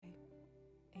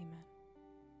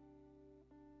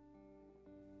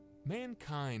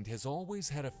Mankind has always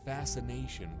had a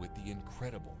fascination with the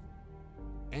incredible.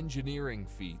 Engineering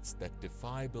feats that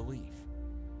defy belief,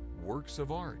 works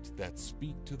of art that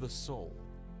speak to the soul,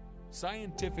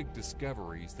 scientific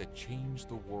discoveries that change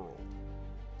the world,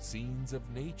 scenes of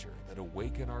nature that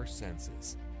awaken our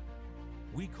senses.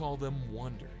 We call them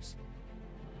wonders.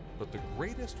 But the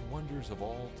greatest wonders of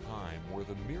all time were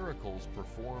the miracles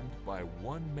performed by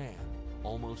one man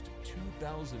almost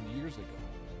 2,000 years ago.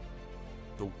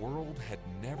 The world had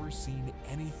never seen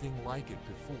anything like it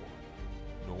before,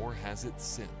 nor has it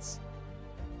since.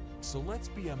 So let's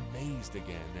be amazed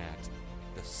again at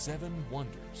the 7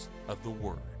 wonders of the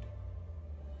Word.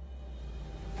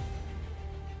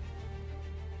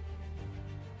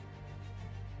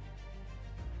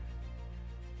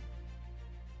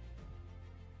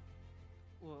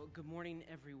 Well, good morning,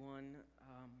 everyone.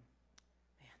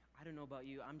 Man, I don't know about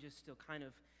you. I'm just still kind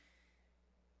of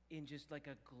in just like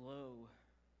a glow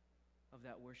of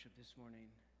that worship this morning.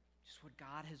 Just what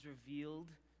God has revealed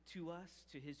to us,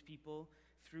 to His people,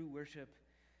 through worship.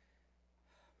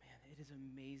 Man, it is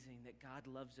amazing that God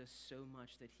loves us so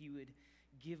much that He would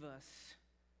give us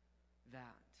that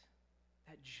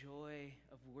joy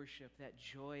of worship, that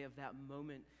joy of that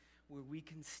moment where we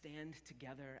can stand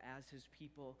together as His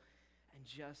people and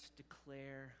just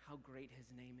declare how great His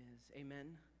name is.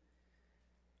 Amen?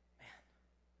 Man,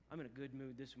 I'm in a good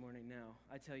mood this morning now,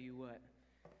 I tell you what.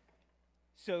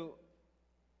 So,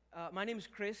 my name is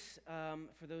Chris,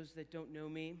 for those that don't know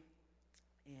me,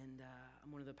 and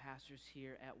I'm one of the pastors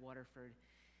here at Waterford.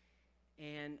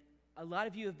 And a lot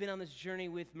of you have been on this journey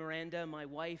with Miranda, my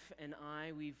wife, and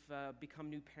I. We've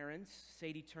become new parents.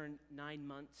 Sadie turned 9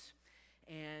 months.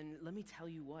 And let me tell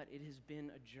you what, it has been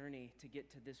a journey to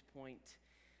get to this point.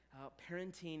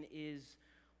 Parenting is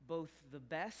both the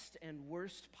best and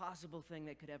worst possible thing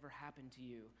that could ever happen to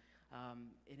you.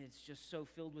 And it's just so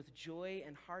filled with joy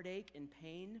and heartache and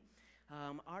pain.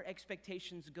 Our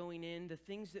expectations going in, the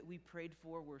things that we prayed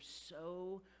for were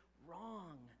so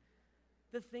wrong.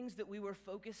 The things that we were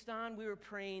focused on, we were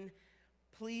praying,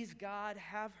 please God,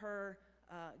 have her,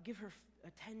 give her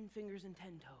 10 fingers and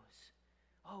 10 toes.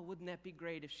 Oh, wouldn't that be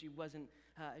great if she wasn't,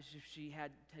 if she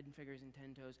had 10 fingers and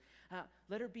 10 toes.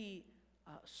 Let her be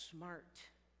smart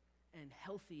and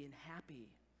healthy and happy.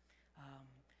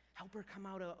 Help her come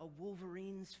out a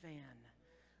Wolverines fan,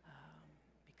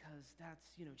 because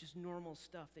that's, just normal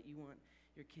stuff that you want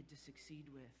your kid to succeed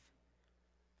with.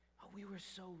 Oh, we were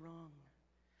so wrong.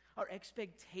 Our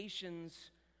expectations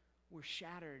were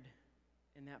shattered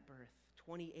in that birth.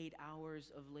 28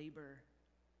 hours of labor.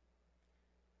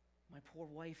 My poor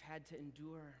wife had to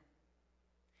endure.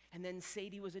 And then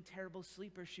Sadie was a terrible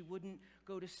sleeper. She wouldn't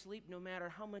go to sleep no matter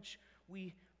how much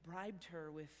we bribed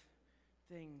her with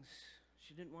things.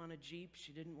 She didn't want a Jeep.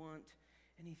 She didn't want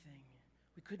anything.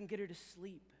 We couldn't get her to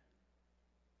sleep.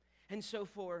 And so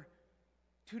for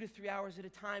 2 to 3 hours at a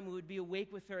time, we would be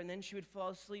awake with her, and then she would fall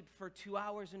asleep for 2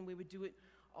 hours, and we would do it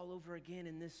all over again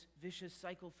in this vicious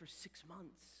cycle for 6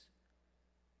 months.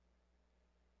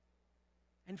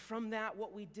 And from that,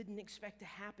 what we didn't expect to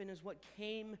happen is what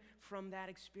came from that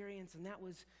experience, and that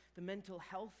was the mental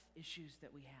health issues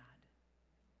that we had.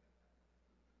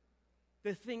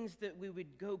 The things that we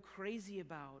would go crazy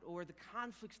about, or the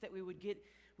conflicts that we would get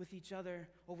with each other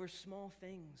over small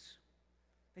things.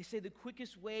 They say the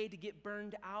quickest way to get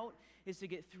burned out is to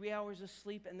get 3 hours of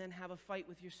sleep and then have a fight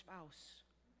with your spouse.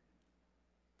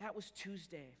 That was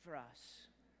Tuesday for us.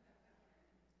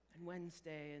 And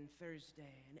Wednesday and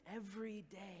Thursday and every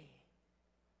day.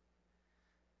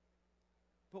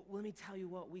 But let me tell you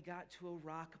what, we got to a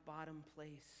rock bottom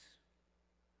place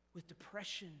with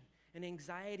depression and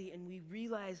anxiety, and we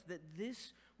realized that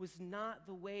this was not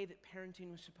the way that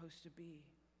parenting was supposed to be.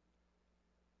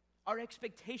 Our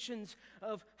expectations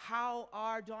of how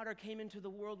our daughter came into the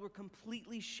world were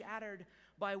completely shattered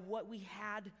by what we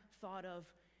had thought of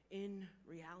in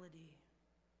reality.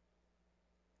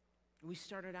 We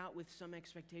started out with some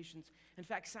expectations. In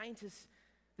fact, scientists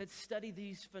that study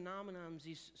these phenomena,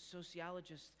 these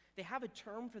sociologists, they have a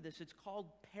term for this. It's called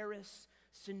Paris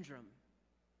syndrome.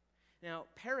 Now,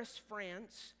 Paris,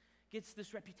 France, gets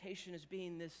this reputation as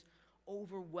being this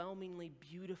overwhelmingly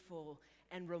beautiful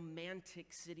and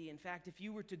romantic city. In fact, if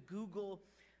you were to Google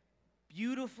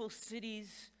beautiful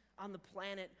cities on the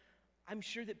planet, I'm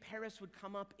sure that Paris would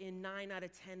come up in 9 out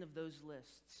of 10 of those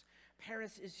lists.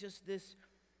 Paris is just this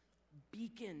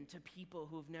beacon to people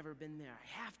who have never been there.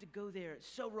 I have to go there. It's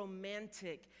so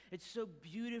romantic. It's so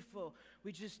beautiful.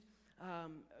 We just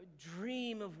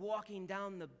dream of walking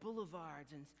down the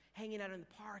boulevards and hanging out in the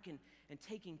park and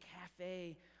taking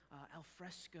cafe al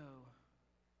fresco.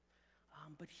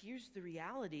 But here's the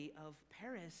reality of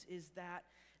Paris is that,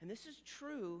 and this is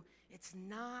true, it's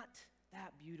not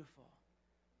that beautiful.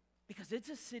 Because it's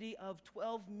a city of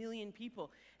 12 million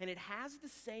people, and it has the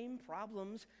same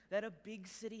problems that a big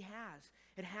city has.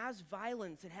 It has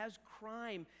violence, it has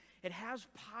crime, it has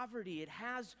poverty, it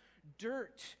has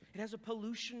dirt, it has a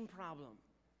pollution problem.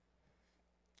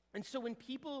 And so when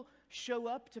people show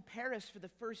up to Paris for the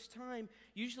first time,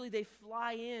 usually they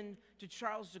fly in to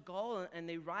Charles de Gaulle and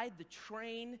they ride the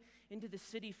train into the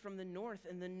city from the north.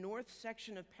 And the north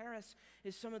section of Paris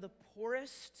is some of the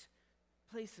poorest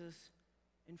places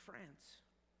in France.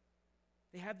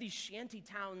 They have these shanty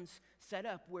towns set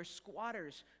up where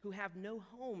squatters who have no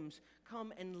homes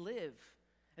come and live.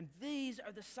 And these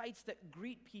are the sights that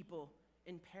greet people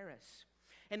in Paris.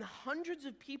 And hundreds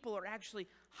of people are actually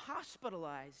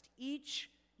hospitalized each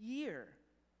year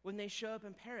when they show up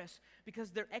in Paris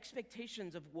because their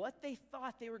expectations of what they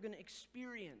thought they were going to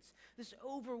experience, this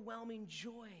overwhelming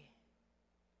joy,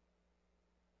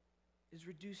 is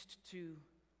reduced to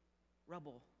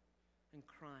rubble and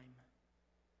crime.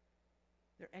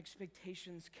 Their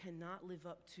expectations cannot live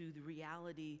up to the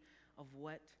reality of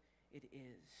what it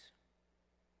is.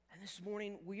 And this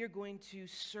morning, we are going to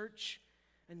search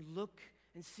and look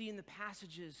and see in the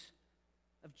passages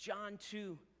of John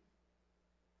 2.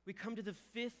 We come to the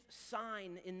fifth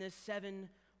sign in this 7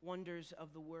 wonders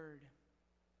of the Word.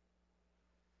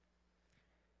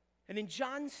 And in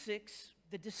John 6,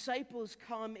 the disciples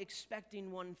come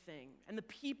expecting one thing, and the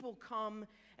people come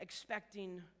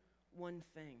expecting one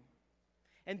thing.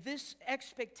 And this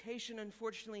expectation,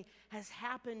 unfortunately, has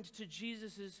happened to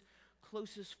Jesus'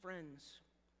 closest friends.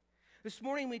 This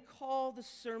morning we call the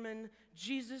sermon,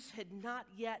 Jesus Had Not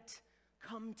Yet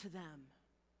Come to Them.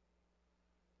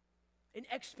 An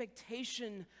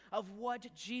expectation of what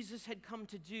Jesus had come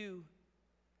to do,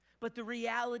 but the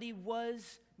reality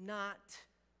was not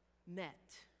met.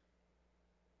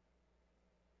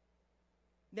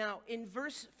 Now, in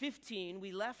verse 15,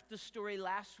 we left the story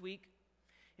last week.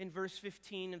 In verse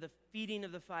 15 of the feeding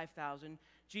of the 5,000,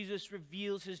 Jesus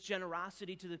reveals his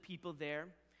generosity to the people there.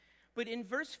 But in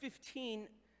verse 15,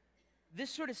 this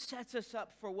sort of sets us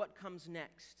up for what comes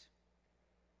next.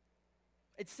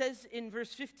 It says in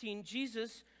verse 15,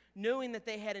 Jesus, knowing that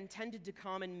they had intended to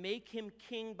come and make him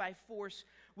king by force,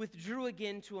 withdrew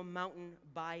again to a mountain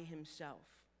by himself.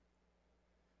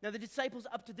 Now the disciples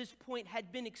up to this point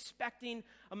had been expecting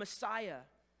a Messiah.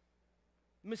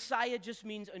 Messiah just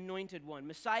means anointed one.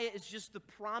 Messiah is just the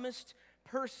promised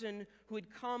person who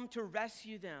had come to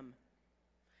rescue them.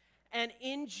 And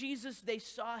in Jesus, they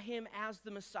saw him as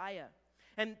the Messiah.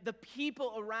 And the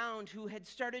people around who had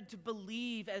started to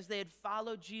believe as they had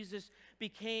followed Jesus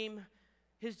became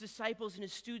his disciples and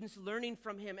his students learning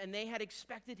from him. And they had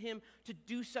expected him to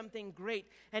do something great.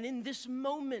 And in this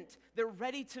moment, they're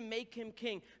ready to make him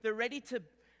king. They're ready to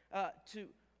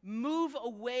move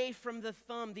away from the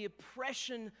thumb, the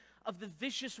oppression of the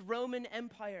vicious Roman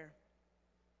Empire.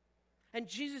 And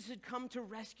Jesus had come to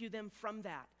rescue them from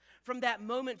that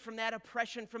moment, from that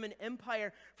oppression, from an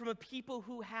empire, from a people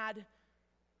who had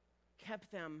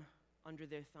kept them under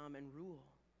their thumb and rule.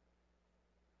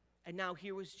 And now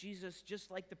here was Jesus,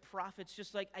 just like the prophets,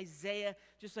 just like Isaiah,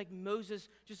 just like Moses,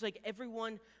 just like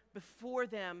everyone before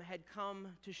them had come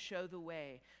to show the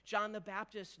way. John the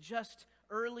Baptist, just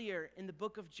earlier in the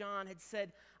book of John, had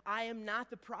said, I am not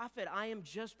the prophet, I am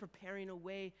just preparing a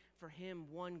way for him,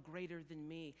 one greater than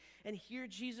me. And here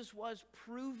Jesus was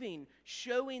proving,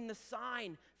 showing the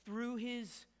sign through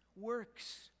his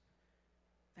works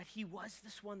that he was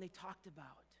this one they talked about.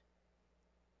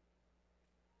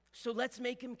 So let's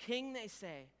make him king, they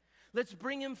say. Let's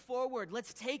bring him forward.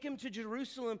 Let's take him to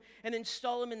Jerusalem and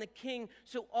install him in the king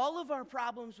so all of our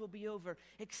problems will be over,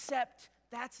 except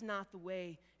that's not the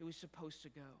way it was supposed to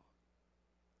go.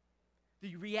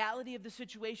 The reality of the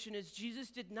situation is Jesus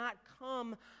did not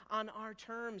come on our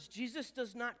terms. Jesus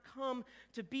does not come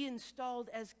to be installed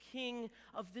as king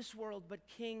of this world, but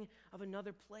king of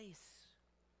another place,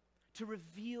 to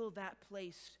reveal that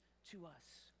place to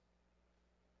us.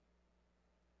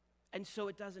 And so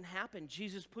it doesn't happen.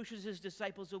 Jesus pushes his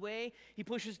disciples away. He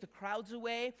pushes the crowds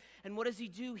away. And what does he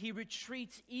do? He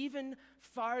retreats even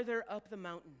farther up the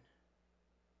mountain.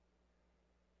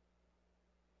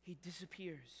 He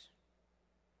disappears.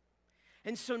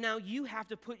 And so now you have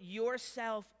to put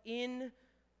yourself in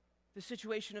the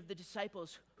situation of the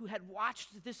disciples who had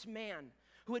watched this man,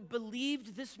 who had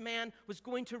believed this man was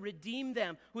going to redeem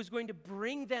them, who was going to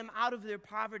bring them out of their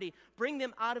poverty, bring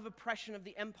them out of oppression of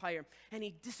the empire, and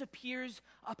he disappears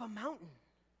up a mountain.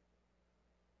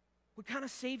 What kind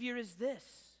of Savior is this?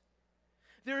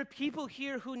 There are people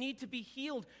here who need to be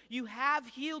healed. You have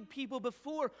healed people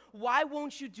before. Why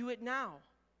won't you do it now?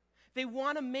 They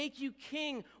want to make you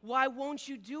king. Why won't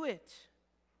you do it?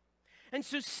 And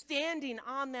so standing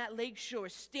on that lake shore,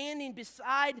 standing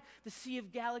beside the Sea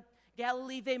of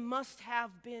Galilee, they must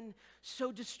have been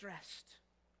so distressed.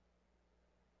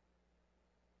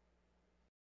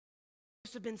 They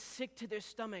must have been sick to their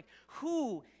stomach.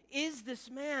 Who is this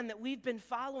man that we've been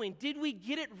following? Did we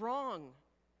get it wrong?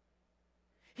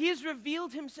 He has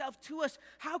revealed himself to us.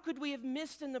 How could we have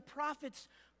missed in the prophets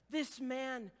this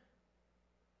man?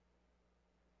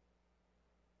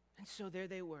 And so there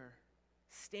they were,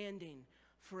 standing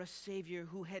for a Savior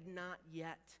who had not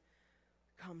yet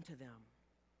come to them.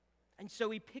 And so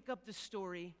we pick up the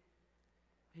story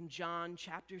in John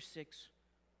chapter 6,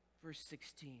 verse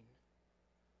 16.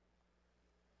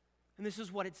 And this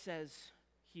is what it says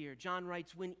here. John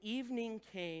writes, "When evening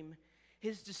came,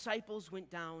 his disciples went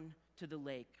down to the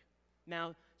lake."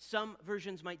 Now, some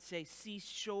versions might say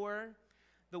seashore.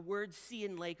 The words sea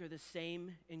and lake are the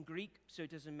same in Greek, so it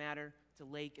doesn't matter. It's a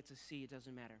lake, it's a sea, it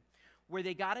doesn't matter. Where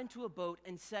they got into a boat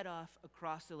and set off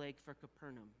across the lake for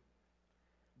Capernaum.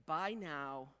 By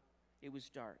now, it was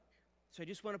dark. So I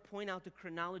just want to point out the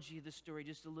chronology of the story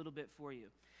just a little bit for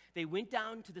you. They went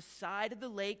down to the side of the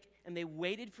lake and they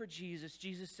waited for Jesus.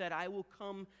 Jesus said, "I will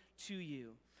come to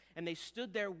you." And they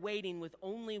stood there waiting with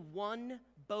only one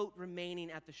boat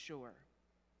remaining at the shore.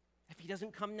 If he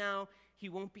doesn't come now, he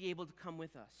won't be able to come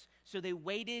with us. So they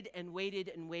waited and waited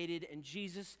and waited, and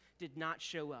Jesus did not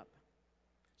show up.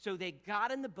 So they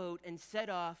got in the boat and set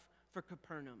off for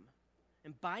Capernaum.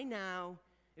 And by now,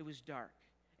 it was dark.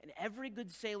 And every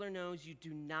good sailor knows you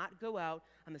do not go out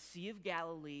on the Sea of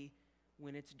Galilee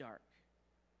when it's dark.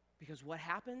 Because what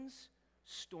happens?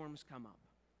 Storms come up.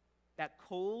 That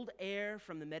cold air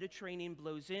from the Mediterranean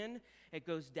blows in, it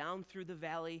goes down through the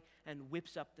valley and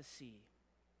whips up the sea.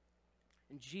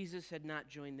 And Jesus had not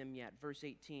joined them yet. Verse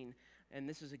 18, and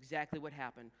this is exactly what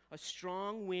happened. A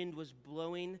strong wind was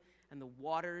blowing and the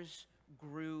waters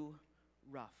grew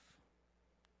rough.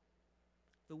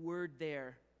 The word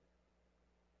there,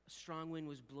 a strong wind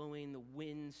was blowing,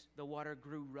 the water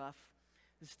grew rough.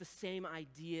 This is the same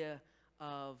idea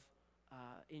of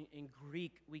in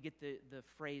Greek, we get the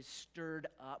phrase stirred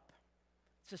up.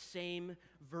 It's the same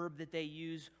verb that they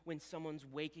use when someone's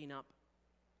waking up,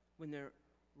 when they're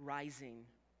rising.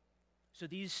 So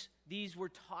these were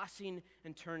tossing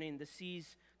and turning. The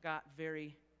seas got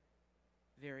very,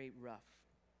 very rough.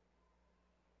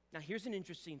 Now here's an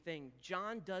interesting thing.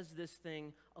 John does this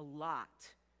thing a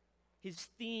lot. His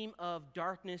theme of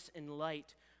darkness and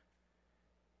light.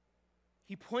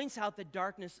 He points out the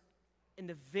darkness in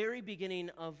the very beginning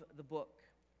of the book,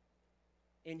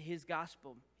 in his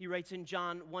gospel. He writes in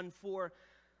John 1:4,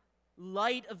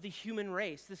 light of the human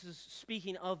race. This is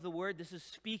speaking of the Word. This is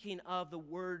speaking of the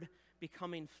Word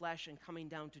becoming flesh and coming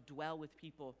down to dwell with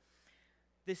people.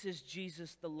 This is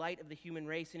Jesus, the light of the human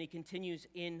race. And he continues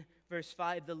in verse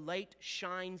 5, the light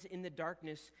shines in the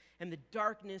darkness, and the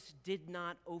darkness did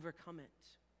not overcome it.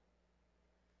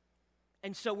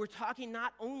 And so we're talking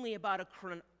not only about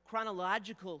a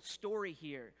chronological story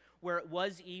here, where it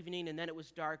was evening and then it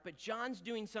was dark, but John's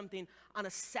doing something on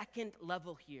a second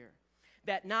level here.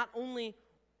 That not only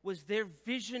was their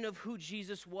vision of who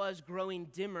Jesus was growing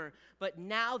dimmer, but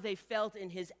now they felt in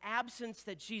his absence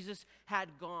that Jesus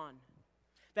had gone.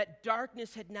 That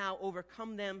darkness had now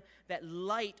overcome them, that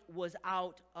light was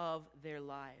out of their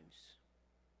lives.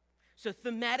 So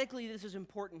thematically, this is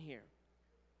important here.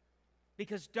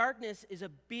 Because darkness is a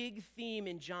big theme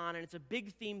in John, and it's a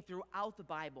big theme throughout the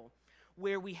Bible,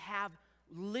 where we have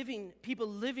people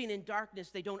living in darkness.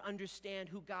 They don't understand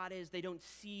who God is. They don't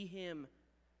see him.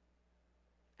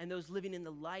 And those living in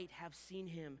the light have seen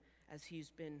him as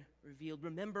he's been revealed.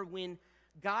 Remember, when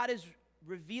God is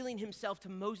revealing himself to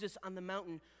Moses on the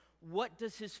mountain, what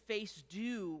does his face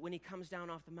do when he comes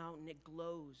down off the mountain? It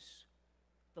glows.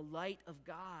 The light of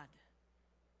God.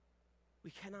 We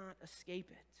cannot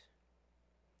escape it.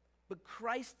 But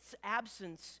Christ's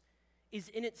absence is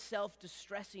in itself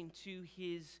distressing to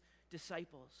his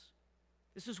disciples.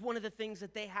 This is one of the things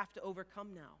that they have to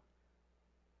overcome now.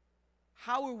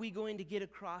 How are we going to get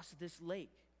across this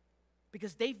lake?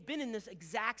 Because they've been in this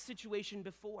exact situation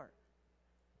before.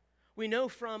 We know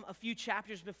from a few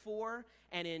chapters before,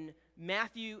 and in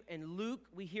Matthew and Luke,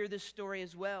 we hear this story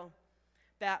as well,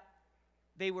 that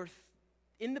they were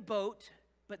in the boat,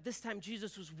 but this time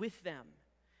Jesus was with them.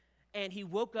 And he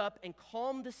woke up and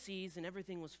calmed the seas and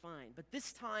everything was fine. But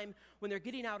this time, when they're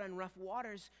getting out on rough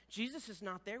waters, Jesus is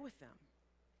not there with them.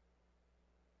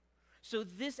 So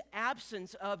this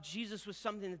absence of Jesus was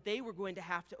something that they were going to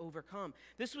have to overcome.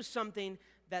 This was something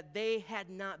that they had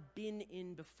not been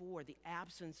in before, the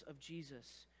absence of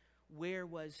Jesus. Where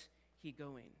was he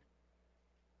going?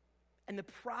 And the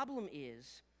problem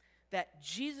is that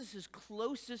Jesus'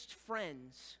 closest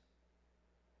friends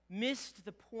missed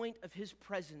the point of his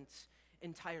presence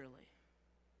entirely.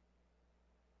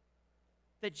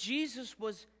 That Jesus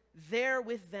was there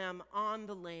with them on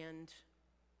the land,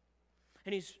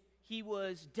 and he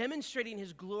was demonstrating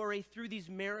his glory through these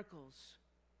miracles.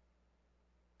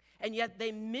 And yet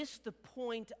they missed the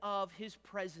point of his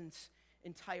presence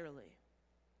entirely.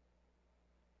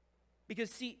 Because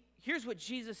see, here's what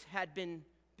Jesus had been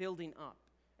building up.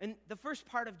 And the first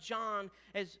part of John,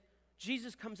 as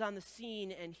Jesus comes on the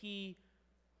scene and he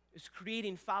is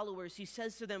creating followers, he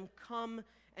says to them, "Come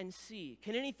and see."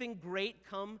 Can anything great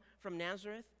come from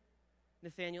Nazareth?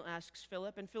 Nathanael asks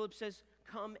Philip, and Philip says,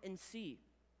 "Come and see."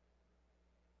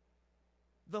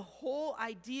 The whole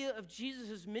idea of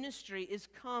Jesus' ministry is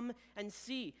come and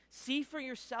see. See for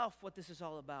yourself what this is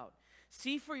all about.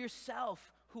 See for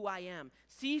yourself who I am.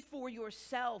 See for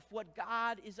yourself what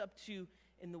God is up to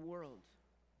in the world.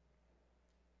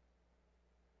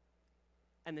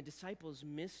 And the disciples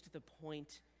missed the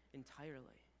point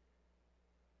entirely.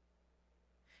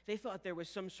 They thought there was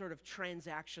some sort of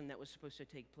transaction that was supposed to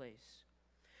take place,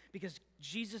 because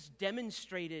Jesus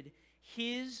demonstrated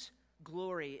his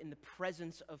glory in the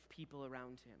presence of people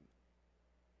around him.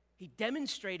 He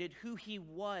demonstrated who he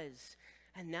was.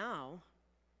 And now,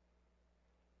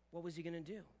 what was he going to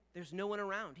do? There's no one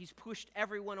around. He's pushed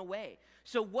everyone away.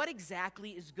 So what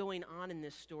exactly is going on in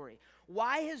this story?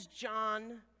 Why has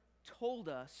John told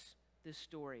us this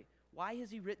story? Why has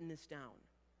he written this down?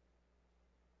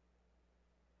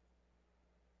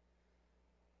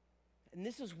 And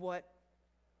this is what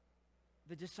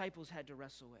the disciples had to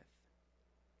wrestle with.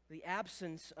 The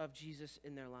absence of Jesus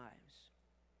in their lives.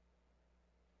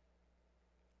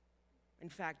 In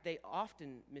fact, they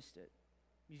often missed it.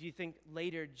 If you think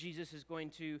later Jesus is going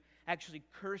to actually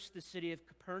curse the city of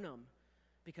Capernaum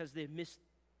because they missed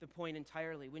the point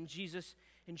entirely. When Jesus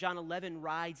in John 11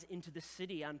 rides into the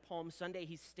city on Palm Sunday,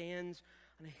 he stands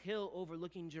on a hill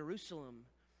overlooking Jerusalem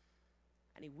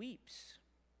and he weeps.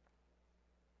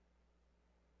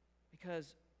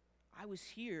 Because I was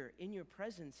here in your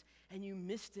presence and you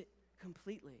missed it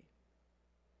completely.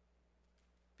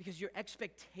 Because your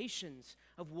expectations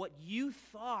of what you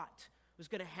thought was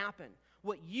going to happen,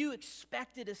 what you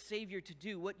expected a Savior to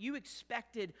do, what you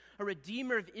expected a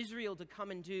Redeemer of Israel to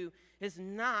come and do, is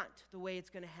not the way it's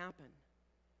going to happen.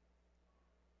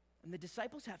 And the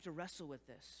disciples have to wrestle with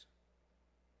this.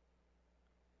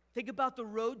 Think about the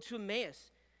road to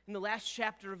Emmaus in the last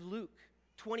chapter of Luke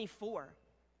 24.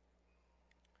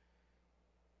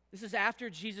 This is after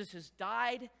Jesus has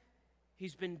died,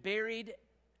 he's been buried,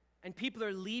 and people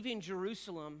are leaving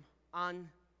Jerusalem on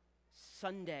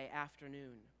Sunday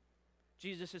afternoon.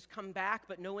 Jesus has come back,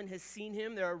 but no one has seen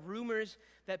him. There are rumors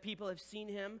that people have seen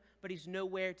him, but he's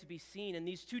nowhere to be seen. And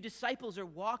these two disciples are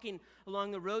walking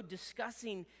along the road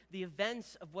discussing the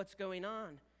events of what's going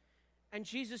on. And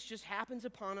Jesus just happens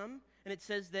upon them, and it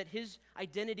says that his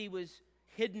identity was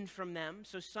hidden from them,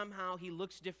 so somehow he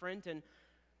looks different, and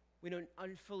we don't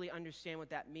fully understand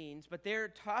what that means. But they're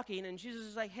talking, and Jesus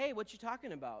is like, "Hey, what you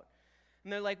talking about?"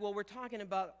 And they're like, "Well, we're talking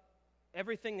about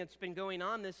everything that's been going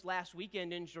on this last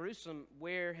weekend in Jerusalem.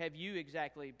 Where have you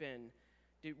exactly been?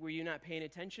 Were you not paying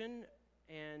attention?"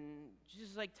 And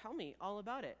Jesus is like, "Tell me all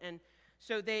about it." And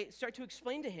so they start to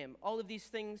explain to him all of these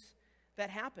things that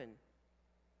happen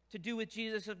to do with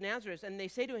Jesus of Nazareth. And they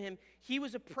say to him, he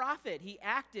was a prophet. He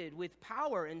acted with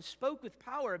power and spoke with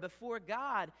power before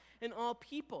God and all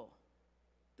people.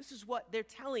 This is what they're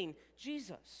telling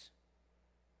Jesus,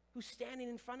 who's standing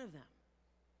in front of them.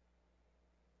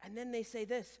 And then they say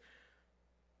this: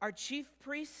 "Our chief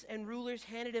priests and rulers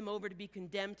handed him over to be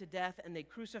condemned to death, and they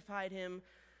crucified him.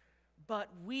 But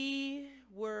we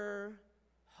were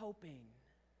hoping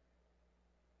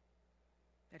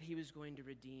that he was going to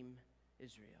redeem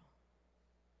Israel."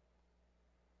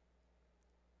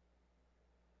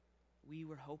 We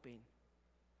were hoping.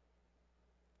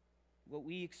 What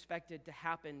we expected to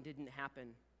happen didn't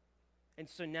happen. And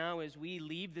so now, as we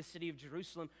leave the city of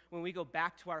Jerusalem, when we go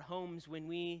back to our homes, when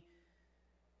we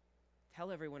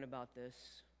tell everyone about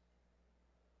this,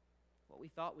 what we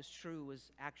thought was true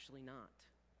was actually not.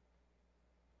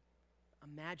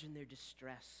 Imagine their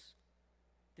distress,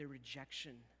 their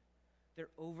rejection, their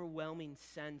overwhelming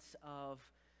sense of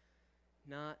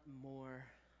not more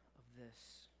of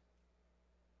this.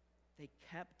 They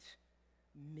kept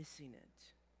missing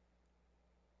it.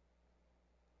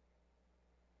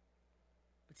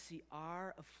 But see,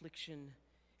 our affliction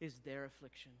is their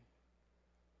affliction.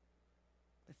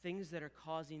 The things that are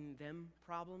causing them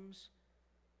problems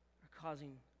are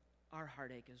causing our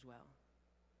heartache as well.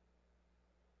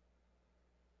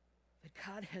 That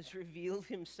God has revealed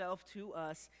himself to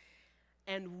us,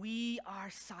 and we are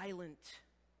silent.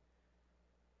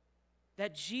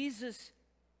 That Jesus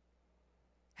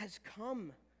has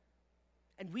come,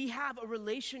 and we have a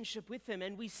relationship with him,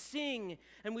 and we sing,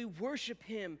 and we worship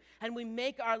him, and we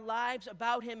make our lives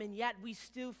about him, and yet we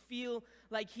still feel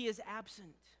like he is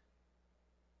absent.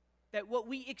 That what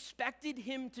we expected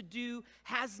him to do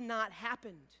has not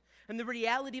happened. And the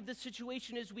reality of the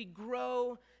situation is we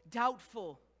grow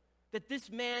doubtful that this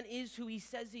man is who he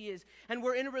says he is. And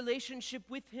we're in a relationship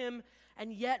with him,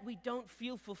 and yet we don't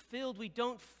feel fulfilled. We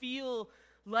don't feel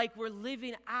like we're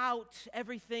living out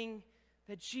everything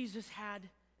that Jesus had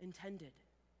intended.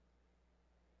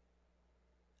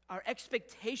 Our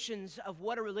expectations of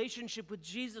what a relationship with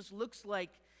Jesus looks like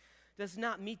does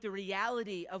not meet the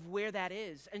reality of where that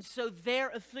is. And so their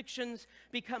afflictions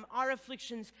become our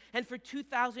afflictions. And for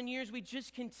 2,000 years, we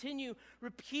just continue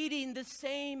repeating the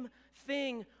same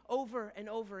thing over and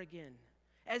over again.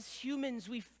 As humans,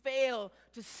 we fail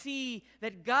to see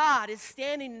that God is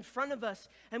standing in front of us,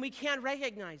 and we can't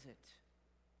recognize it.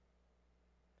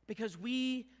 Because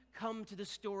we come to the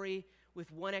story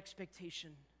with one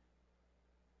expectation.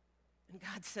 And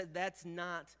God said that's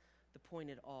not the point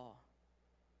at all.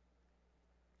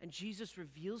 And Jesus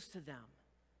reveals to them,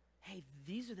 hey,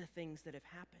 these are the things that have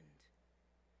happened.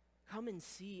 Come and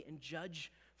see and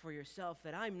judge for yourself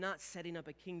that I'm not setting up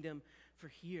a kingdom for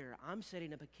here. I'm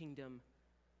setting up a kingdom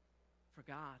for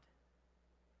God.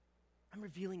 I'm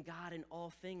revealing God in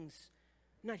all things.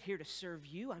 I'm not here to serve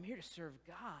you. I'm here to serve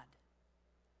God.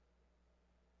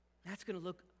 That's going to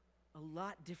look a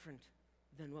lot different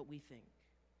than what we think.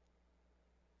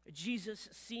 Jesus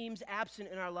seems absent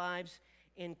in our lives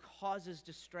and causes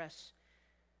distress.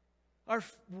 Our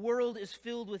world is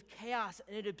filled with chaos,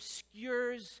 and it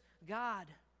obscures God.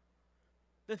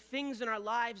 The things in our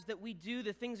lives that we do,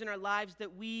 the things in our lives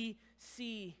that we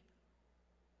see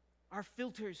are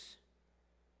filters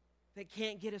that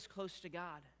can't get us close to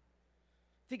God.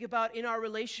 Think about in our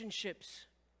relationships.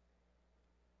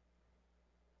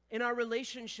 In our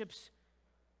relationships,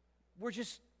 we're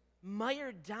just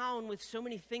mired down with so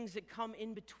many things that come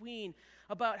in between,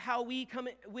 about how we come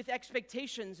with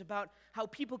expectations, about how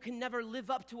people can never live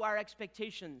up to our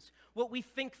expectations, what we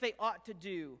think they ought to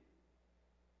do,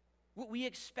 what we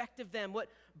expect of them, what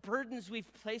burdens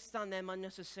we've placed on them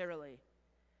unnecessarily.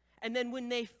 And then when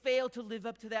they fail to live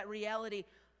up to that reality,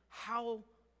 how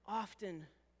often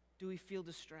do we feel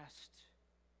distressed?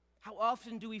 How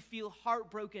often do we feel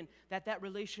heartbroken that that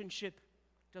relationship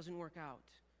doesn't work out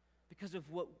because of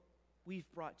what we've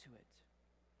brought to it?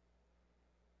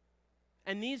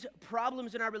 And these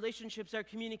problems in our relationships are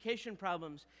communication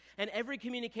problems. And every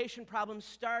communication problem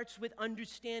starts with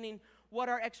understanding what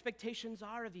our expectations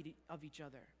are of each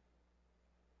other.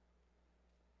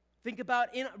 Think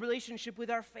about in a relationship with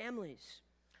our families,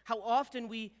 how often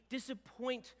we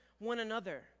disappoint one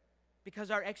another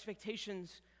because our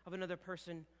expectations of another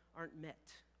person aren't met.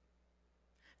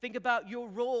 Think about your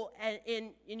role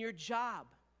in your job.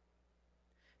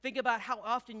 Think about how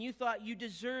often you thought you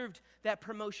deserved that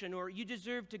promotion, or you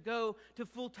deserved to go to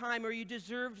full-time, or you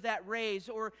deserved that raise,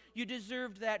 or you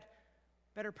deserved that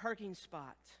better parking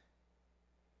spot.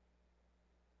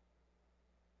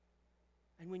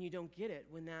 And when you don't get it,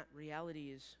 when that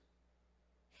reality is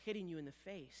hitting you in the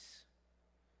face,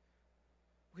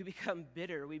 we become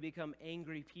bitter, we become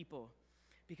angry people,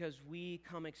 because we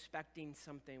come expecting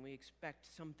something. We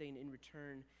expect something in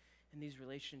return in these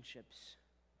relationships.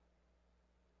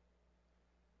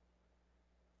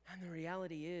 And the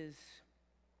reality is,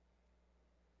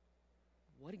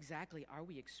 what exactly are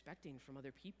we expecting from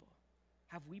other people?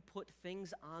 Have we put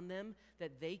things on them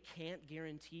that they can't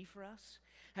guarantee for us?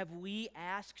 Have we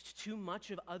asked too much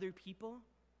of other people?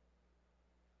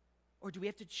 Or do we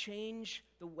have to change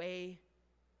the way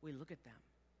we look at them?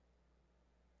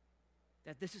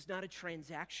 That this is not a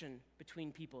transaction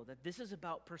between people, that this is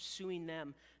about pursuing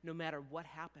them no matter what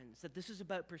happens, that this is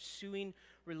about pursuing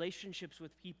relationships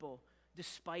with people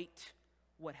despite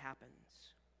what happens.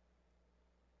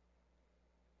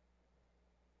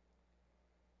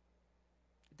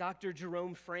 Dr.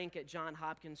 Jerome Frank at Johns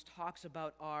Hopkins talks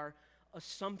about our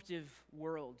assumptive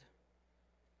world.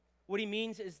 What he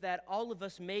means is that all of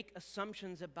us make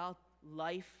assumptions about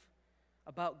life,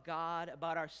 about God,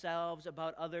 about ourselves,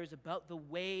 about others, about the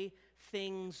way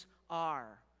things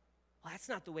are. Well, that's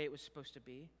not the way it was supposed to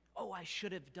be. Oh, I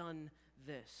should have done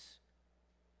this.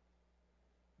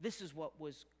 This is what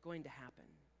was going to happen.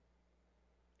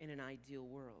 in an ideal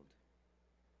world.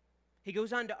 He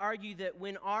goes on to argue that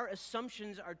when our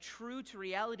assumptions are true to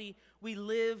reality, we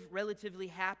live relatively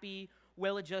happy,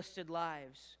 well-adjusted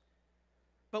lives.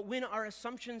 But when our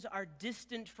assumptions are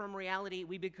distant from reality,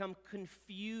 we become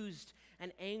confused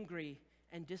and angry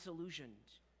and disillusioned.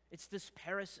 It's this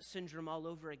Paris syndrome all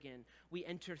over again. We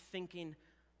enter thinking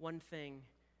one thing,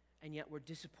 and yet we're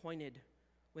disappointed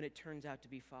when it turns out to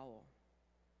be foul.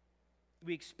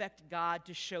 We expect God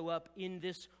to show up in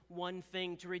this one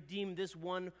thing, to redeem this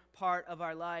one part of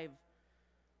our life.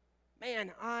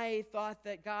 Man, I thought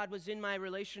that God was in my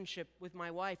relationship with my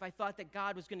wife. I thought that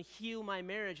God was going to heal my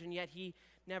marriage, and yet He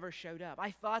never showed up. I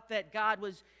thought that God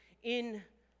was in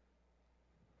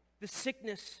the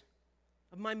sickness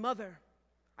of my mother.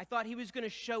 I thought He was going to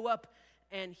show up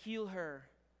and heal her.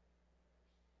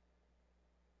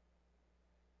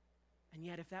 And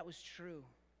yet, if that was true,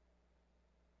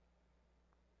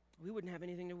 we wouldn't have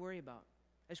anything to worry about.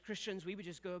 As Christians, we would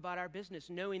just go about our business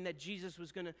knowing that Jesus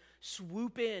was going to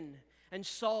swoop in and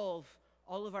solve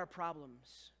all of our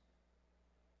problems.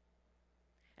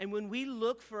 And when we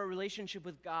look for a relationship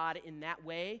with God in that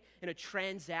way, in a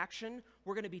transaction,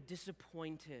 we're going to be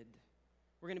disappointed.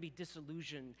 We're going to be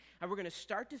disillusioned. And we're going to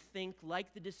start to think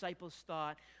like the disciples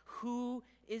thought, who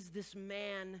is this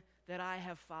man that I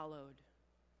have followed?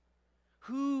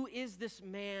 Who is this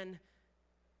man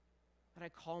that I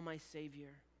call my Savior?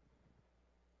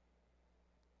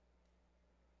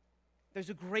 There's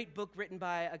a great book written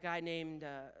by a guy named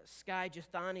Skye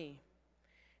Jethani,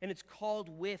 and it's called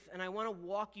With, and I want to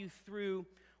walk you through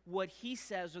what he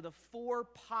says are the 4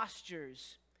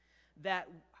 postures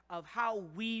of how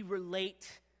we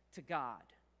relate to God.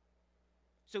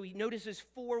 So he notices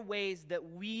 4 ways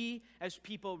that we as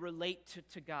people relate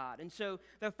to God. And so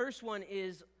the first one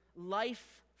is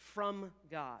life from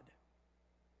God.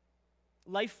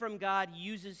 Life from God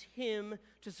uses Him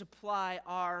to supply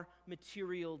our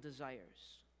material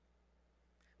desires.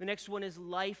 The next one is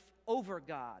life over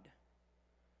God.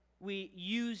 We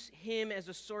use Him as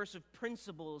a source of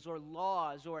principles or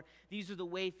laws, or these are the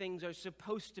way things are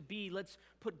supposed to be. Let's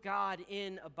put God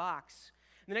in a box.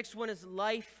 The next one is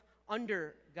life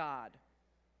under God.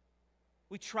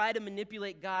 We try to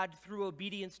manipulate God through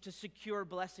obedience to secure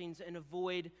blessings and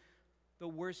avoid the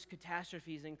worst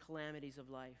catastrophes and calamities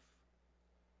of life.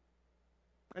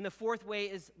 And the fourth way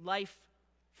is life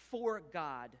for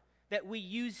God, that we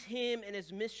use Him and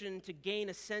His mission to gain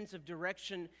a sense of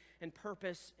direction and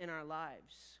purpose in our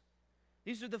lives.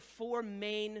 These are the 4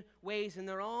 main ways, and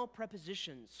they're all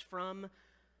prepositions: from,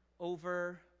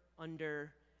 over,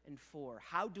 under, and for.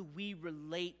 How do we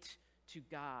relate to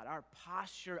God? Our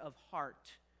posture of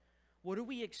heart. What are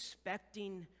we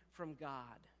expecting from God?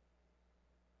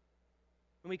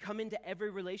 When we come into every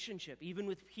relationship, even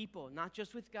with people, not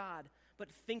just with God, but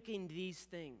thinking these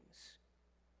things.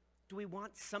 Do we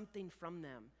want something from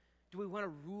them? Do we want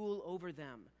to rule over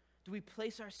them? Do we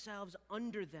place ourselves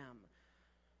under them?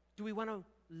 Do we want to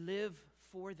live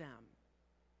for them?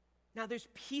 Now, there's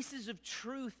pieces of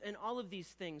truth in all of these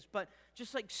things, but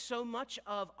just like so much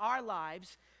of our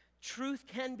lives, truth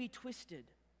can be twisted.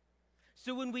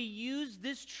 So when we use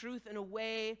this truth in a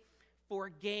way for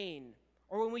gain,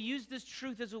 or when we use this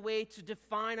truth as a way to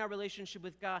define our relationship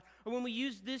with God, or when we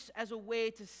use this as a way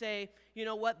to say, you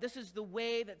know what, this is the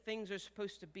way that things are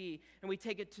supposed to be, and we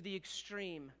take it to the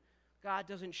extreme, God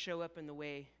doesn't show up in the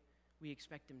way we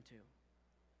expect Him to.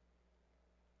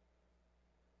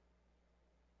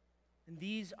 And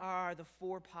these are the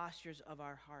 4 postures of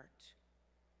our heart.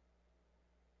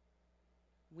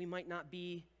 We might not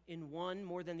be in one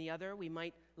more than the other. We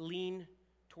might lean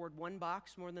toward one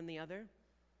box more than the other.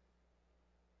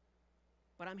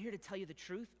 But I'm here to tell you the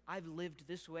truth. I've lived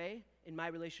this way in my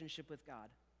relationship with God.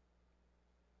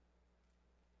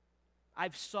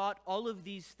 I've sought all of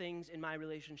these things in my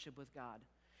relationship with God.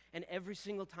 And every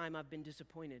single time I've been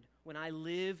disappointed when I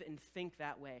live and think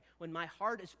that way. When my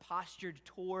heart is postured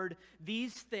toward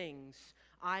these things,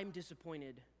 I'm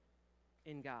disappointed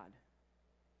in God.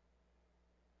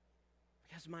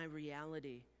 Because my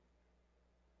reality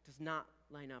does not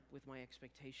line up with my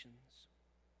expectations.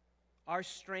 Our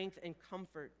strength and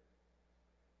comfort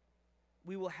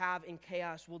we will have in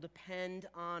chaos will depend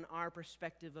on our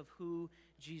perspective of who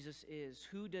Jesus is.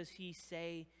 Who does He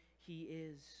say He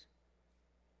is?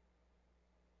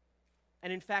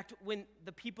 And in fact, when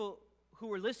the people who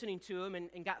were listening to Him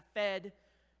and got fed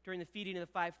during the feeding of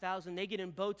the 5,000, they get in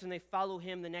boats and they follow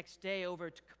Him the next day over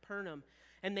to Capernaum.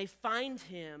 And they find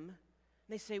Him, and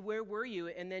they say, "Where were you?"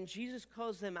 And then Jesus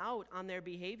calls them out on their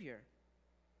behavior.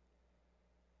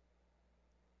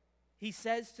 He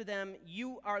says to them,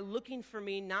 "You are looking for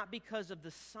me not because of the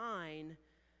sign,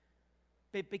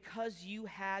 but because you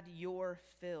had your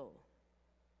fill.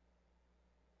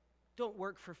 Don't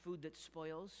work for food that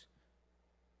spoils.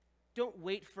 Don't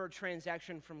wait for a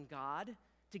transaction from God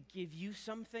to give you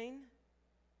something.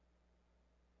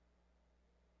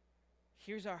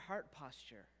 Here's our heart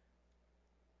posture.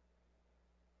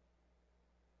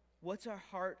 What's our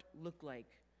heart look like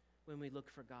when we look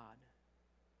for God?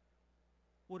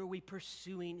 What are we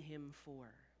pursuing Him for?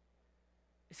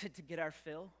 Is it to get our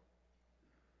fill?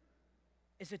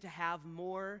 Is it to have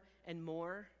more and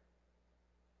more?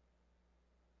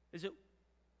 Is it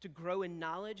to grow in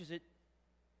knowledge? Is it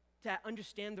to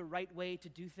understand the right way to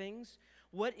do things?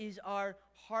 What is our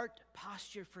heart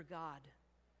posture for God?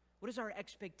 What is our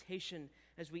expectation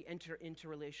as we enter into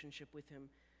relationship with Him?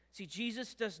 See,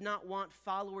 Jesus does not want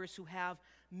followers who have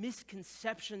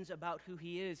misconceptions about who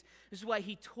He is. This is why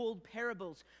He told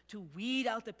parables to weed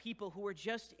out the people who were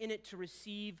just in it to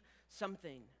receive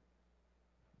something.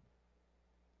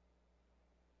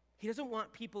 He doesn't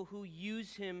want people who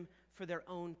use Him for their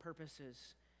own purposes.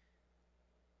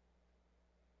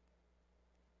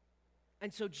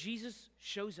 And so Jesus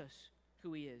shows us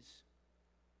who He is.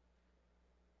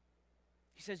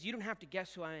 He says, you don't have to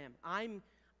guess who I am.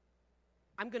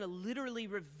 I'm going to literally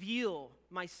reveal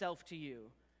myself to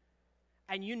you,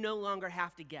 and you no longer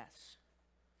have to guess.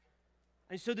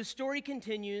 And so the story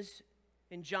continues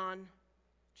in John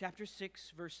chapter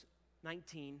 6, verse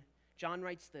 19. John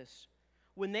writes this.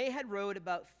 When they had rowed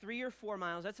about 3 or 4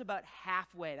 miles, that's about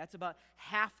halfway, that's about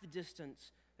half the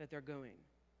distance that they're going,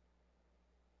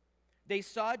 they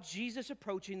saw Jesus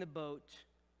approaching the boat,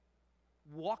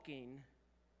 walking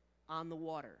on the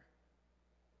water.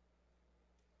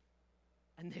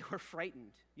 And they were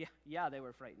frightened. Yeah, they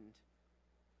were frightened.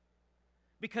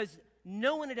 Because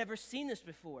no one had ever seen this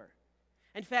before.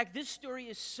 In fact, this story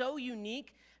is so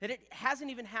unique that it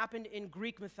hasn't even happened in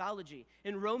Greek mythology,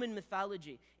 in Roman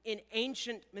mythology, in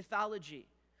ancient mythology.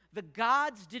 The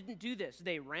gods didn't do this.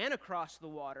 They ran across the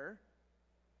water.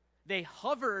 They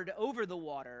hovered over the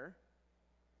water.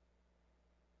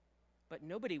 But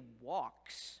nobody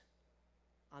walks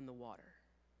on the water.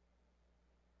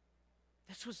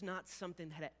 This was not something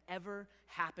that had ever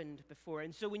happened before.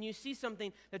 And so when you see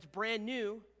something that's brand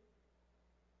new,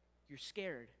 you're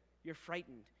scared. You're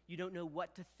frightened. You don't know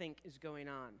what to think is going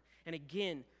on. And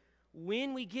again,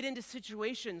 when we get into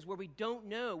situations where we don't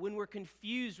know, when we're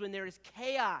confused, when there is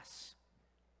chaos,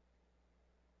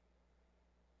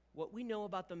 what we know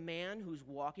about the man who's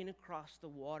walking across the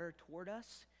water toward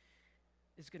us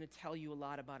is going to tell you a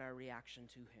lot about our reaction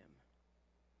to him.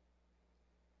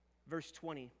 Verse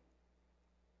 20.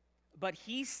 But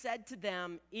he said to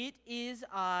them, "It is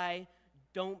I,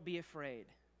 don't be afraid."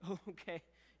 Okay,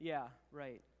 yeah,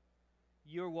 right.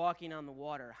 You're walking on the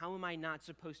water. How am I not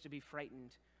supposed to be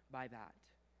frightened by that?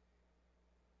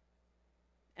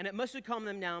 And it must have calmed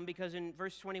them down, because in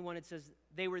verse 21 it says,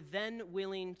 they were then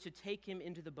willing to take him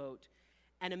into the boat,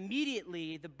 and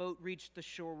immediately the boat reached the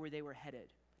shore where they were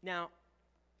headed. Now,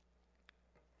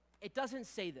 it doesn't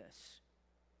say this,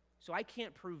 so I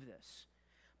can't prove this,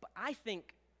 but I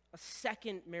think a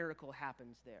second miracle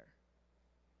happens there.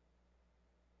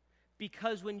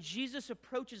 Because when Jesus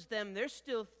approaches them, they're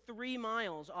still 3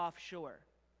 miles offshore.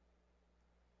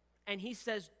 And he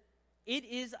says, "It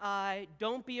is I,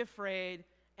 don't be afraid,"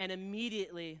 and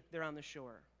immediately they're on the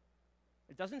shore.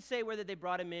 It doesn't say whether they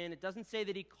brought him in. It doesn't say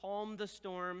that he calmed the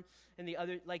storm and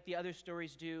like the other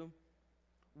stories do.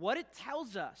 What it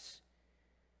tells us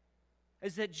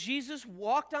is that Jesus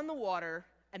walked on the water,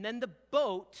 and then the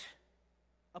boat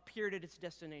appeared at its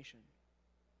destination.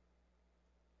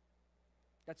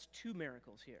 That's 2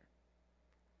 miracles here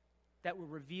that were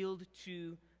revealed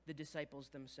to the disciples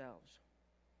themselves.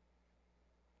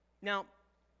 Now,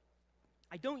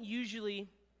 I don't usually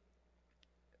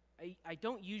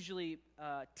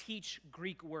teach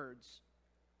Greek words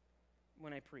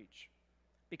when I preach,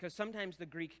 because sometimes the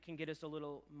Greek can get us a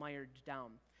little mired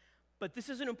down. But this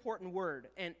is an important word,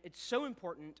 and it's so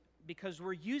important because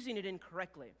we're using it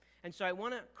incorrectly. And so I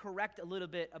want to correct a little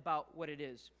bit about what it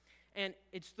is. And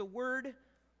it's the word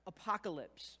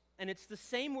apocalypse. And it's the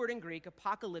same word in Greek,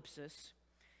 apocalypsis.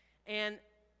 And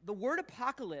the word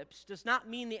apocalypse does not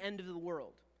mean the end of the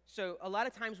world. So a lot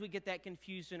of times we get that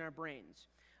confused in our brains.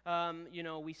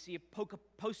 We see a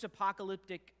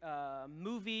post-apocalyptic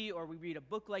movie, or we read a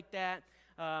book like that.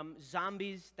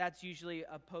 Zombies, that's usually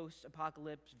a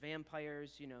post-apocalypse.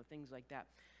 Vampires, things like that.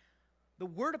 The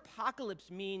word apocalypse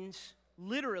means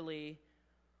literally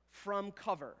from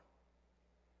cover.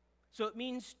 So it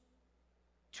means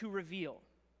to reveal.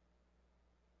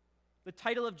 The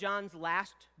title of John's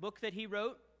last book that he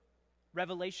wrote,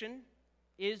 Revelation,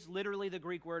 is literally the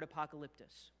Greek word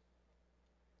apocalyptus.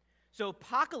 So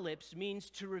apocalypse means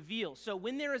to reveal. So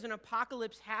when there is an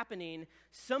apocalypse happening,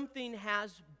 something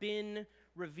has been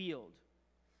revealed.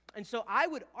 And so I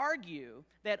would argue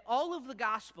that all of the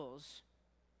Gospels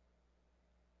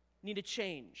need to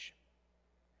change.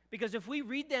 Because if we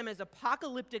read them as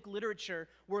apocalyptic literature,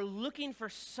 we're looking for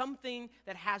something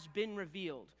that has been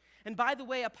revealed. And by the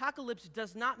way, apocalypse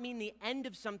does not mean the end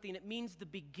of something, it means the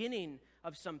beginning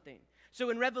of something. So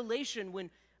in Revelation,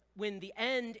 when the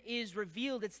end is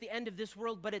revealed, it's the end of this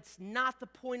world, but it's not the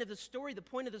point of the story. The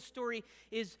point of the story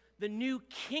is the new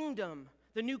kingdom,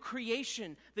 the new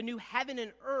creation, the new heaven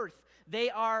and earth. They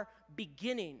are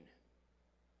beginning.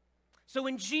 So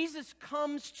when Jesus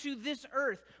comes to this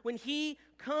earth, when he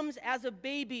comes as a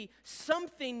baby,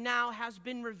 something now has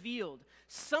been revealed.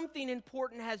 Something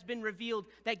important has been revealed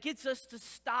that gets us to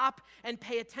stop and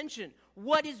pay attention.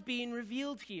 What is being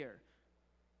revealed here?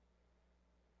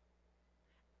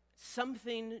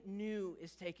 Something new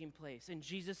is taking place, and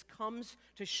Jesus comes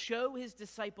to show his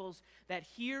disciples that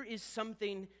here is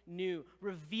something new,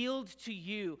 revealed to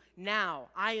you now.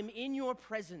 I am in your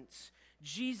presence.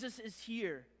 Jesus is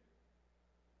here.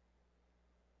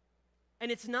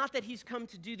 And it's not that he's come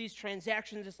to do these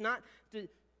transactions. It's not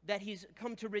that he's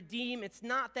come to redeem. It's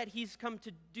not that he's come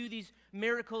to do these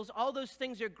miracles. All those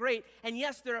things are great. And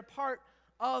yes, they're a part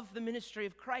of the ministry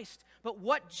of Christ. But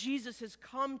what Jesus has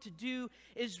come to do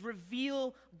is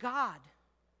reveal God.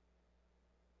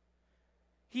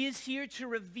 He is here to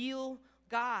reveal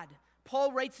God.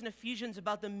 Paul writes in Ephesians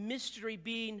about the mystery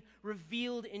being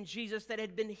revealed in Jesus that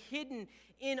had been hidden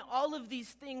in all of these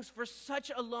things for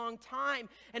such a long time.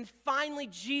 And finally,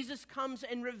 Jesus comes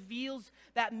and reveals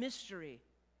that mystery.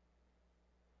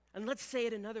 And let's say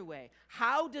it another way.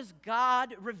 How does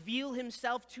God reveal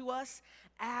himself to us?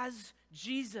 As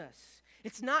Jesus.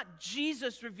 It's not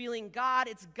Jesus revealing God,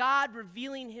 it's God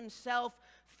revealing himself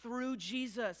through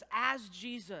Jesus, as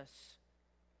Jesus.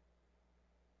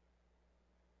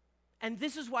 And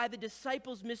this is why the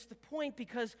disciples missed the point,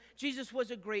 because Jesus was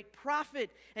a great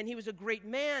prophet, and he was a great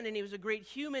man, and he was a great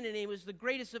human, and he was the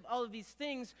greatest of all of these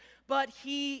things, but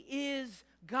he is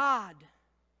God.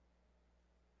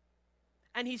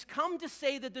 And he's come to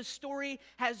say that the story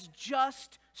has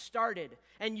just started.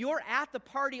 And you're at the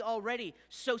party already,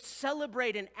 so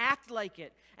celebrate and act like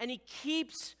it. And he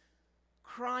keeps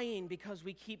crying because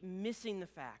we keep missing the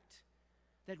fact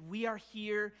that we are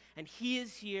here and he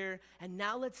is here. And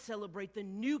now let's celebrate the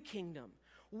new kingdom.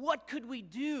 What could we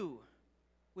do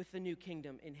with the new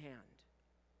kingdom in hand?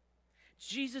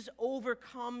 Jesus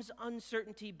overcomes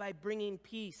uncertainty by bringing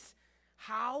peace.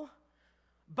 How?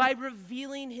 By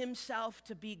revealing himself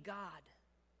to be God.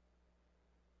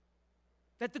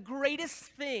 That the greatest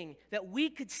thing that we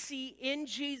could see in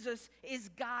Jesus is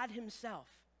God himself.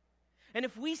 And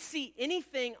if we see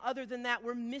anything other than that,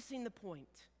 we're missing the point.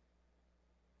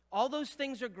 All those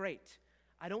things are great.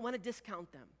 I don't want to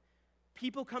discount them.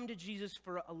 People come to Jesus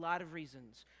for a lot of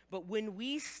reasons. But when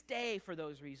we stay for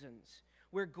those reasons,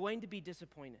 we're going to be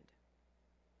disappointed.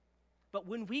 But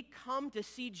when we come to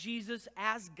see Jesus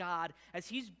as God, as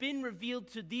he's been revealed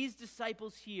to these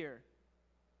disciples here,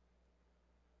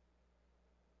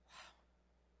 wow,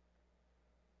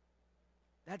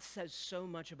 that says so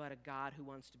much about a God who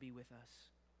wants to be with us.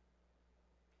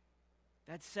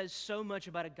 That says so much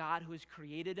about a God who has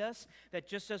created us, that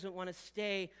just doesn't want to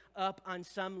stay up on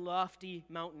some lofty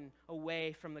mountain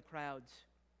away from the crowds,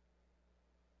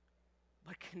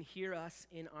 but can hear us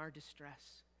in our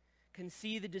distress. Can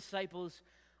see the disciples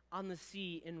on the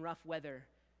sea in rough weather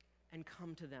and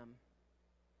come to them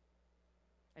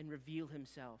and reveal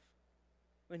himself.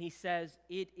 When he says,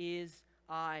 "It is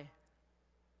I,"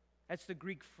 that's the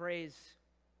Greek phrase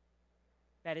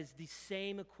that is the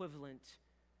same equivalent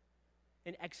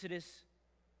in Exodus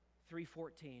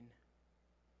 3:14.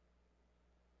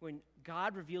 When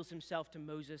God reveals himself to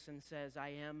Moses and says, "I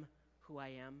am who I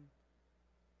am."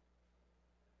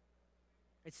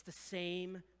 It's the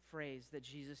same phrase that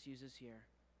Jesus uses here.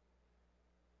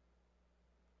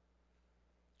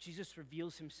 Jesus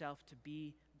reveals himself to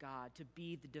be God, to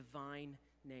be the divine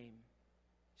name.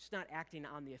 He's not acting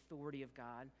on the authority of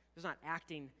God. He's not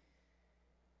acting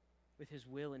with his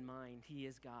will in mind. He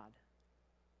is God.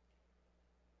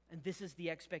 And this is the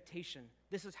expectation.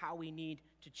 This is how we need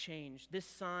to change. This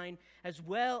sign, as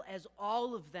well as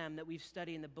all of them that we've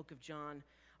studied in the book of John,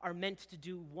 are meant to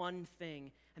do one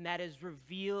thing, and that is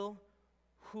reveal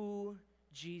who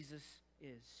Jesus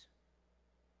is.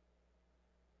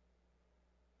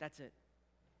 That's it.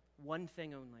 One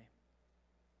thing only.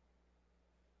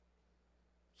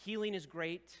 Healing is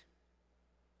great.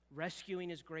 Rescuing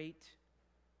is great.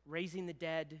 Raising the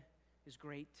dead is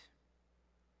great.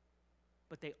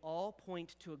 but they all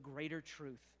point to a greater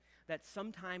truth that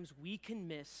sometimes we can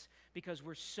miss because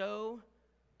we're so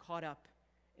caught up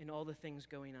in all the things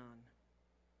going on.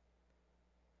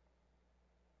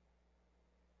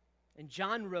 And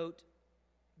John wrote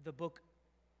the book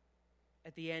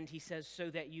at the end, he says, so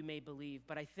that you may believe.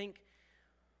 But I think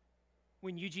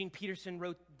when Eugene Peterson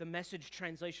wrote the Message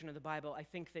translation of the Bible, I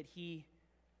think that he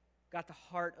got the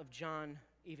heart of John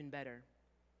even better.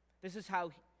 This is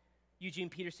how Eugene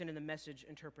Peterson in the Message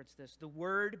interprets this. The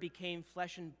Word became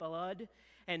flesh and blood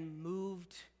and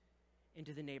moved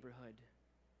into the neighborhood.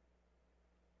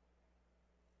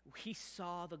 We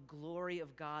saw the glory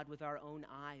of God with our own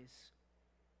eyes.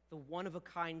 The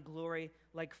one-of-a-kind glory,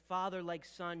 like Father, like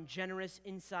Son, generous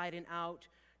inside and out,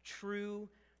 true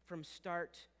from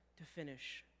start to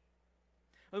finish.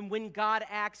 And when God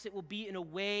acts, it will be in a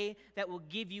way that will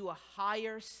give you a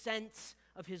higher sense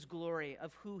of His glory,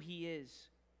 of who He is.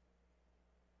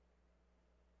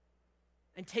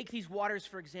 And take these waters,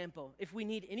 for example. If we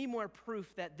need any more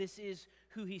proof that this is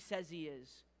who He says He is,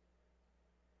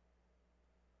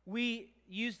 we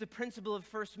use the principle of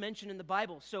first mention in the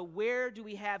Bible. So where do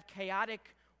we have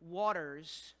chaotic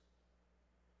waters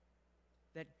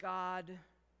that God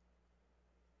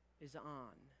is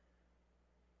on?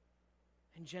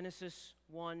 In Genesis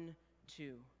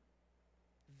 1:2,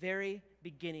 very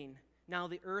beginning. Now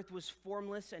the earth was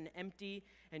formless and empty,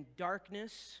 and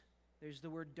darkness, there's the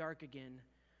word dark again,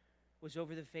 was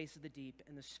over the face of the deep,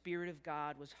 and the Spirit of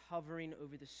God was hovering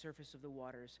over the surface of the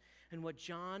waters. And what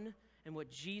John and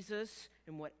what Jesus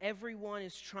and what everyone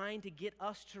is trying to get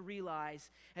us to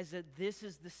realize is that this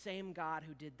is the same God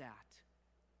who did that.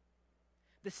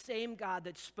 The same God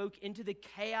that spoke into the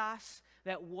chaos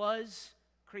that was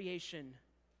creation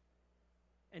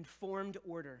and formed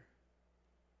order.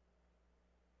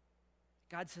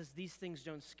 God says, these things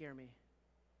don't scare me.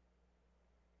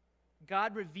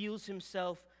 God reveals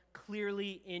Himself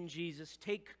clearly in Jesus.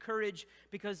 Take courage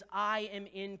because I am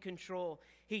in control.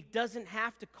 He doesn't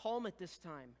have to calm it this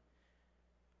time.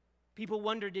 People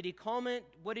wonder, did He calm it?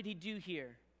 What did He do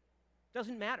here?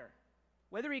 Doesn't matter.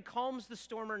 Whether He calms the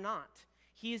storm or not,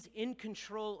 He is in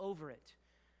control over it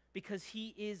because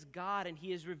He is God and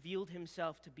He has revealed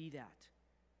Himself to be that.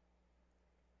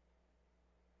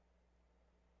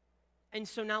 And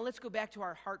so now let's go back to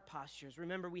our heart postures.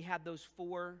 Remember, we had those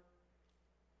 4.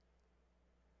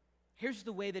 Here's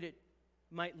the way that it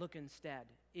might look instead,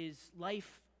 is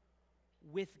life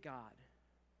with God.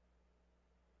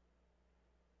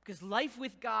 Because life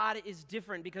with God is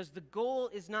different, because the goal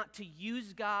is not to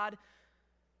use God.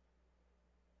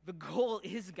 The goal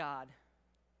is God.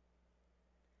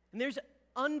 And there's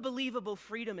unbelievable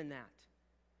freedom in that.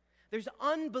 There's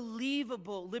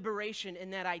unbelievable liberation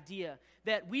in that idea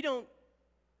that we don't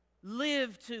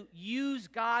live to use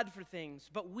God for things,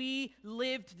 but we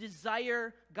live to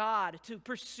desire God, to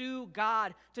pursue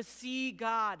God, to see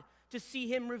God, to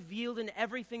see Him revealed in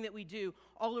everything that we do,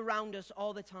 all around us,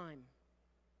 all the time.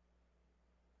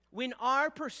 When our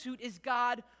pursuit is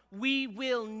God, we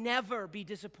will never be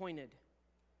disappointed.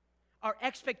 Our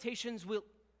expectations will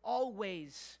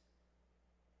always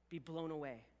be blown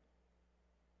away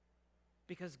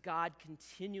because God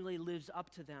continually lives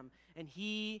up to them, and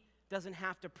He doesn't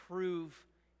have to prove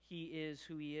He is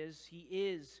who He is. He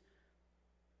is.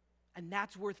 And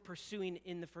that's worth pursuing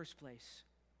in the first place.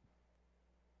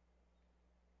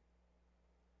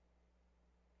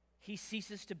 He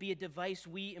ceases to be a device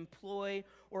we employ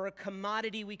or a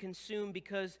commodity we consume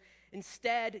because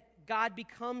instead, God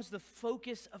becomes the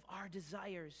focus of our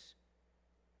desires.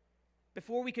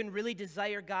 Before we can really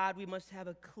desire God, we must have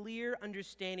a clear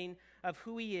understanding of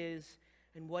who He is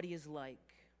and what He is like.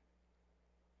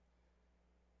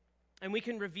 And we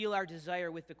can reveal our desire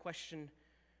with the question,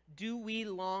 do we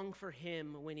long for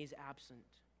Him when He's absent?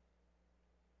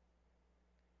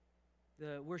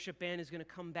 The worship band is going to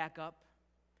come back up,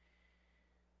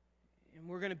 and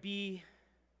we're going to be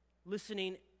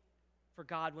listening for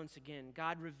God once again.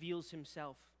 God reveals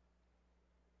Himself.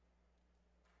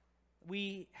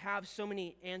 We have so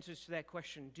many answers to that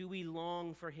question. Do we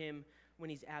long for Him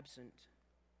when He's absent?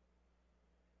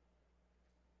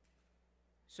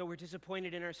 So we're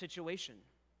disappointed in our situation.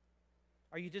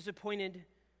 Are you disappointed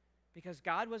because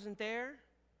God wasn't there?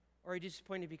 Or are you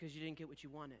disappointed because you didn't get what you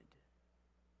wanted?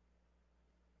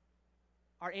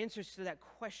 Our answers to that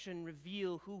question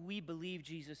reveal who we believe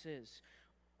Jesus is.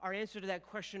 Our answer to that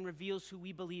question reveals who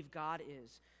we believe God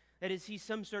is. That is He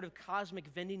some sort of cosmic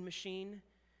vending machine?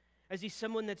 Is He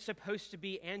someone that's supposed to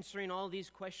be answering all these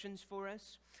questions for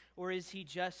us? Or is He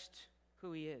just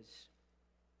who He is?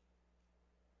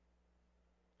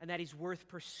 And that He's worth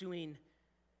pursuing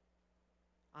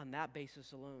on that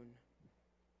basis alone.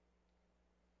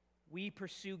 We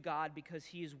pursue God because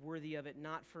he is worthy of it,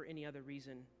 not for any other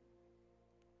reason.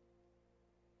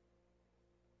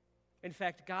 In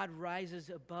fact, God rises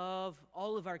above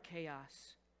all of our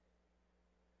chaos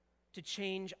to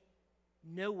change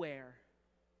nowhere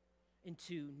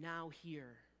into now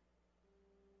here.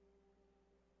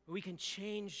 We can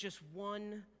change just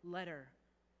one letter.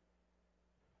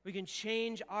 We can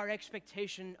change our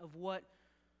expectation of what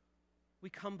we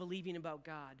come believing about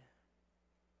God.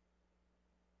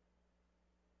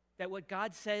 That what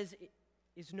God says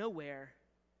is nowhere,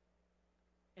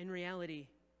 in reality,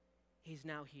 he's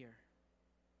now here.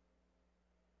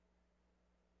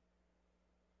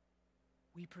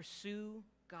 We pursue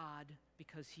God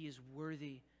because he is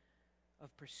worthy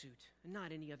of pursuit, and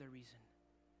not any other reason.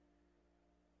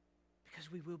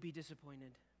 Because we will be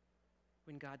disappointed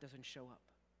when God doesn't show up.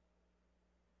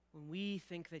 When we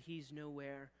think that he's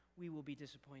nowhere, we will be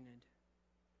disappointed.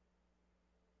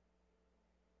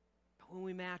 But when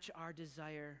we match our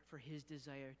desire for his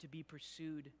desire to be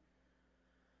pursued,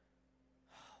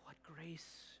 what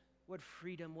grace, what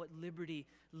freedom, what liberty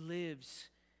lives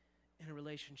in a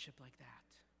relationship like that.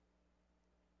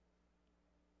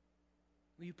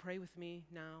 Will you pray with me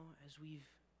now as we've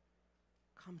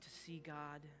come to see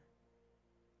God?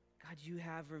 God, you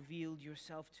have revealed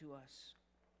yourself to us.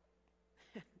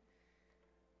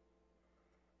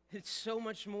 It's so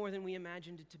much more than we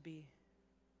imagined it to be.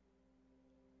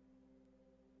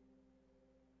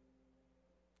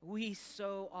 We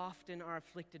so often are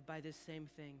afflicted by this same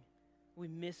thing. We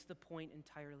miss the point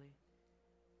entirely.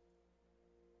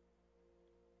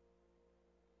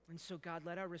 And so, God,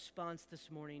 let our response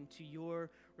this morning to your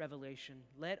revelation,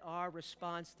 let our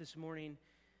response this morning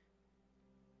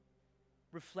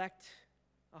reflect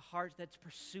a heart that's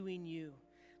pursuing you,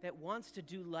 that wants to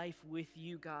do life with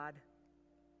you, God.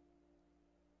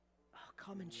 Oh,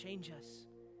 come and change us.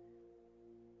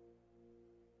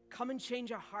 Come and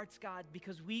change our hearts, God,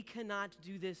 because we cannot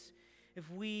do this if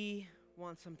we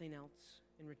want something else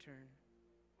in return.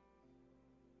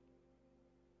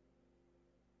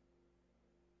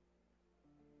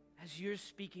 As you're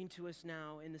speaking to us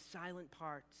now in the silent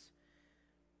parts,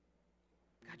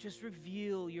 God, just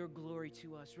reveal your glory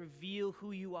to us. Reveal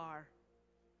who you are.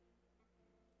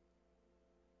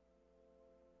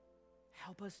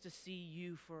 Help us to see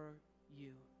you for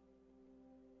you.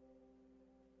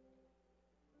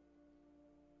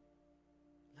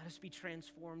 Let us be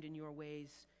transformed in your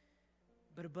ways.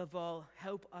 But above all,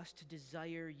 help us to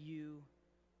desire you,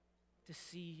 to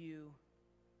see you,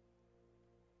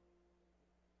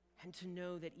 and to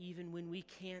know that even when we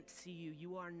can't see you,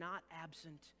 you are not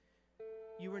absent.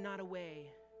 You are not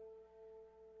away.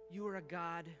 You are a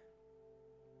God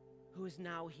who is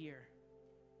now here.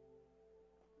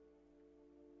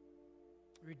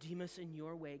 Redeem us in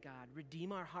your way, God.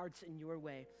 Redeem our hearts in your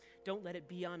way. Don't let it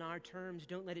be on our terms.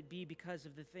 Don't let it be because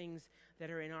of the things that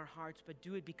are in our hearts, but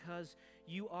do it because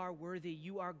you are worthy.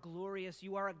 You are glorious.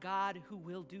 You are a God who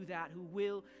will do that, who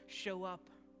will show up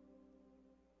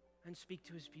and speak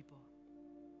to his people.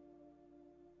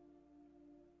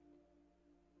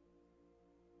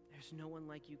 There's no one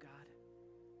like you, God.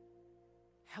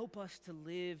 Help us to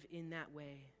live in that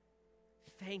way.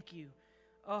 Thank you.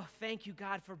 Oh, thank you,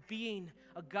 God, for being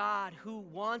a God who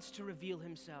wants to reveal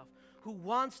himself, who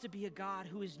wants to be a God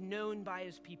who is known by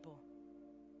his people.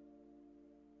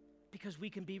 Because we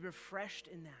can be refreshed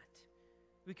in that.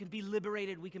 We can be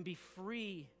liberated. We can be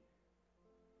free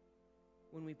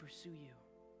when we pursue you.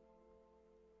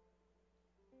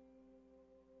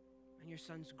 In your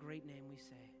Son's great name we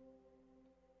say,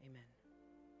 amen.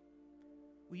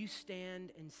 Will you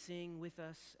stand and sing with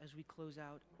us as we close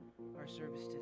out our service today?